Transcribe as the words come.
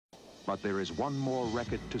But there is one more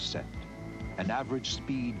record to set, an average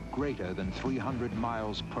speed greater than 300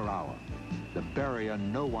 miles per hour, the barrier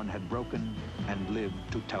no one had broken and lived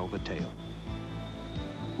to tell the tale.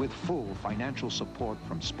 With full financial support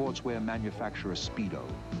from sportswear manufacturer Speedo,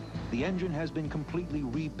 the engine has been completely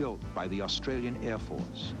rebuilt by the Australian Air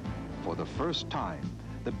Force. For the first time,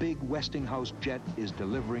 the big Westinghouse jet is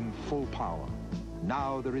delivering full power.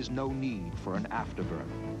 Now there is no need for an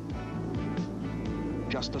afterburner.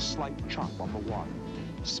 Just a slight chop on the water.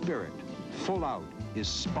 Spirit, full out, is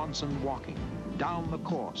sponson walking down the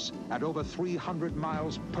course at over 300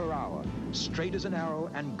 miles per hour, straight as an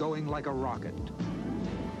arrow and going like a rocket.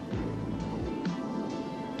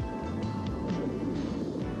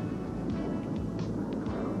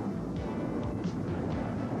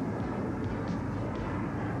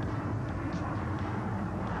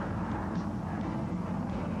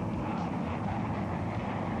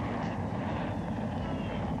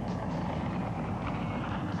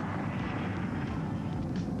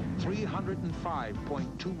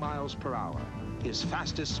 .2 miles per hour, his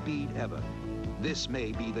fastest speed ever. This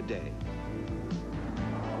may be the day.